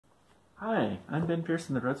Hi, I'm Ben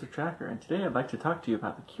Pearson, the Roadster Tracker, and today I'd like to talk to you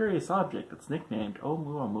about the curious object that's nicknamed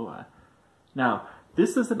Oumuamua. Now,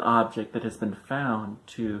 this is an object that has been found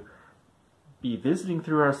to be visiting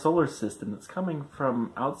through our solar system that's coming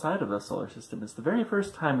from outside of the solar system. It's the very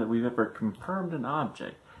first time that we've ever confirmed an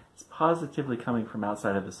object is positively coming from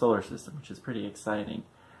outside of the solar system, which is pretty exciting.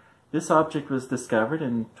 This object was discovered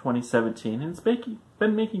in 2017, and it's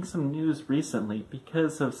been making some news recently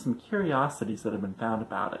because of some curiosities that have been found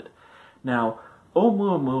about it. Now,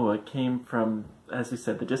 Oumuamua came from, as we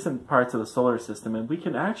said, the distant parts of the solar system, and we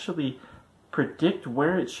can actually predict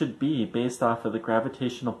where it should be based off of the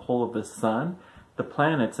gravitational pull of the sun, the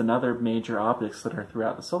planets, and other major objects that are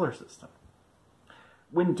throughout the solar system.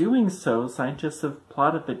 When doing so, scientists have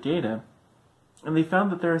plotted the data, and they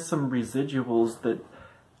found that there are some residuals that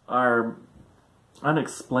are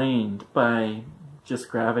unexplained by just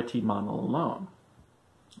gravity model alone.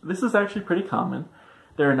 This is actually pretty common.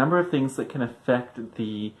 There are a number of things that can affect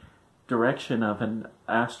the direction of an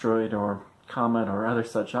asteroid or comet or other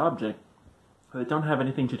such object that don't have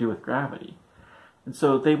anything to do with gravity. And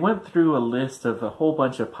so they went through a list of a whole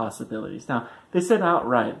bunch of possibilities. Now, they said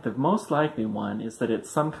outright the most likely one is that it's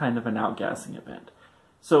some kind of an outgassing event.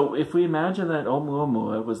 So if we imagine that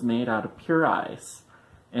Oumuamua was made out of pure ice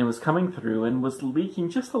and was coming through and was leaking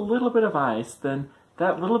just a little bit of ice, then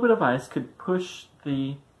that little bit of ice could push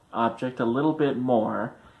the object a little bit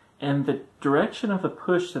more, and the direction of the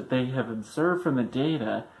push that they have observed from the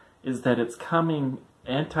data is that it's coming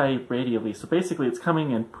anti-radially. So basically it's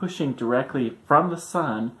coming and pushing directly from the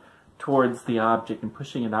sun towards the object and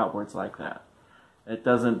pushing it outwards like that. It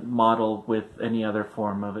doesn't model with any other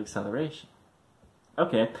form of acceleration.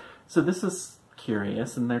 Okay, so this is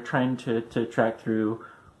curious, and they're trying to track through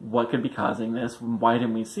what could be causing this. Why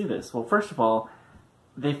didn't we see this? Well, first of all,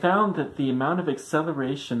 they found that the amount of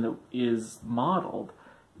acceleration that is modeled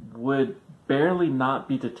would barely not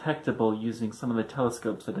be detectable using some of the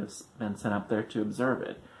telescopes that have been sent up there to observe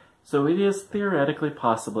it. So it is theoretically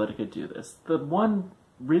possible that it could do this. The one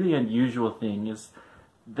really unusual thing is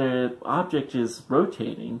the object is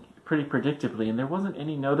rotating pretty predictably, and there wasn't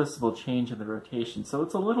any noticeable change in the rotation, so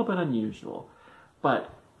it's a little bit unusual.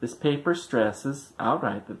 But this paper stresses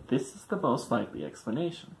outright that this is the most likely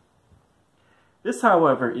explanation. This,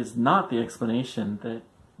 however, is not the explanation that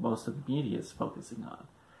most of the media is focusing on.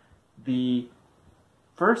 The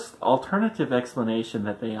first alternative explanation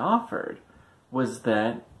that they offered was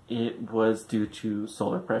that it was due to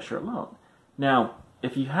solar pressure alone. Now,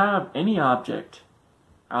 if you have any object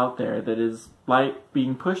out there that is light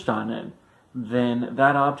being pushed on it, then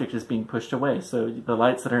that object is being pushed away. So the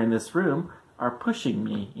lights that are in this room are pushing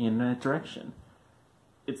me in that direction.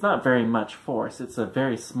 It's not very much force. It's a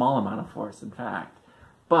very small amount of force, in fact.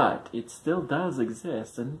 But it still does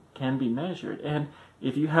exist and can be measured. And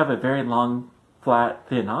if you have a very long, flat,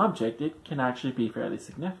 thin object, it can actually be fairly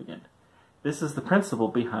significant. This is the principle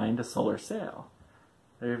behind a solar sail.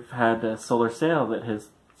 They've had a solar sail that has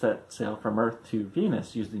set sail from Earth to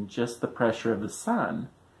Venus using just the pressure of the sun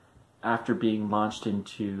after being launched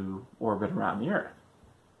into orbit around the Earth.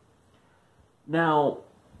 Now,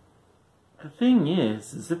 the thing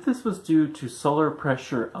is if this was due to solar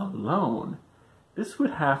pressure alone, this would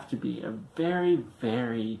have to be a very,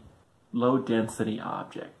 very low density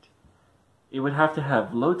object. It would have to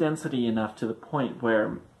have low density enough to the point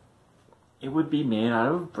where it would be made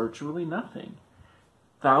out of virtually nothing.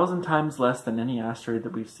 1,000 times less than any asteroid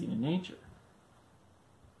that we've seen in nature.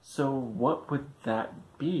 So what would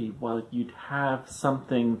that be? Well, you'd have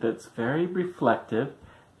something that's very reflective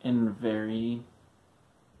and very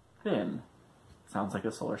thin. Sounds like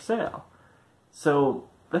a solar sail. So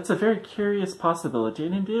that's a very curious possibility,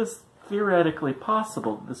 and it is theoretically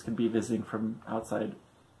possible that this could be visiting from outside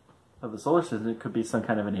of the solar system. It could be some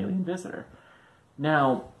kind of an alien visitor.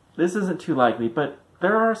 Now, this isn't too likely, but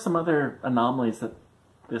there are some other anomalies that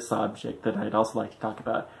this object that I'd also like to talk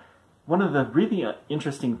about. One of the really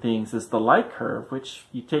interesting things is the light curve, which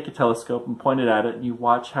you take a telescope and point it at it and you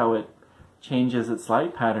watch how it changes its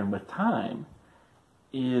light pattern with time,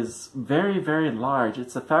 is very, very large.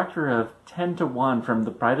 It's a factor of 10 to 1 from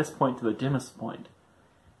the brightest point to the dimmest point.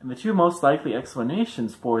 And the two most likely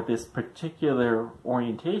explanations for this particular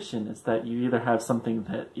orientation is that you either have something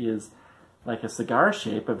that is like a cigar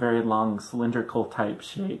shape, a very long cylindrical type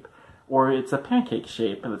shape, or it's a pancake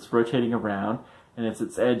shape and it's rotating around and it's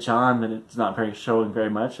its edge on, then it's not very showing very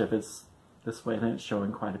much. If it's this way, then it's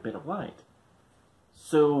showing quite a bit of light.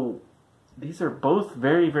 So these are both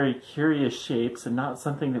very, very curious shapes and not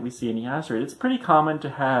something that we see in the asteroid. It's pretty common to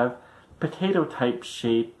have potato-type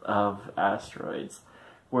shape of asteroids,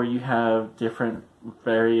 where you have different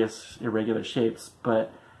various irregular shapes,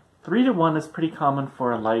 but 3 to 1 is pretty common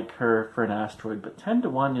for a light curve for an asteroid, but 10 to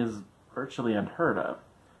 1 is virtually unheard of.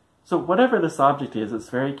 So whatever this object is, it's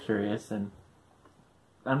very curious, and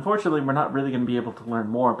unfortunately we're not really going to be able to learn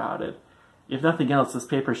more about it. If nothing else, this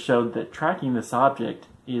paper showed that tracking this object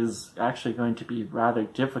is actually going to be rather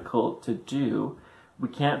difficult to do. We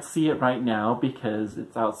can't see it right now because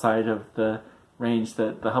it's outside of the range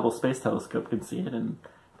that the Hubble Space Telescope can see it, and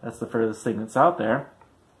that's the furthest thing that's out there.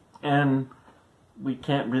 And we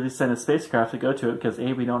can't really send a spacecraft to go to it because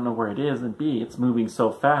A, we don't know where it is, and B, it's moving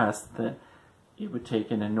so fast that it would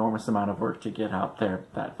take an enormous amount of work to get out there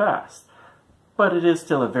that fast. But it is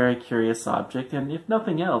still a very curious object, and if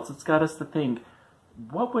nothing else, it's got us to think,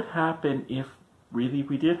 what would happen if really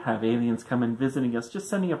we did have aliens come and visiting us, just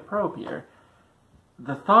sending a probe here?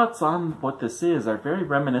 The thoughts on what this is are very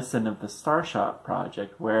reminiscent of the Starshot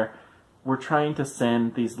project, where we're trying to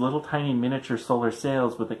send these little tiny miniature solar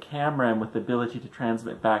sails with a camera and with the ability to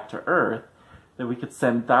transmit back to Earth, that we could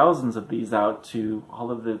send thousands of these out to all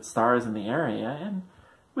of the stars in the area, and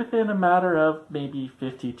within a matter of maybe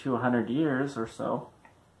 50 to 100 years or so,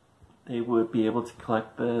 they would be able to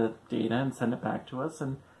collect the data and send it back to us,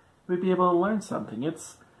 and we'd be able to learn something.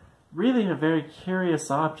 It's really a very curious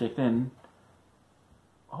object, and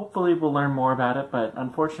hopefully we'll learn more about it, but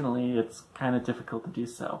unfortunately it's kind of difficult to do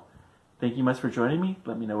so. Thank you much for joining me.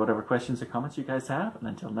 Let me know whatever questions or comments you guys have, and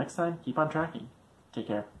until next time, keep on tracking. Take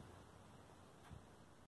care.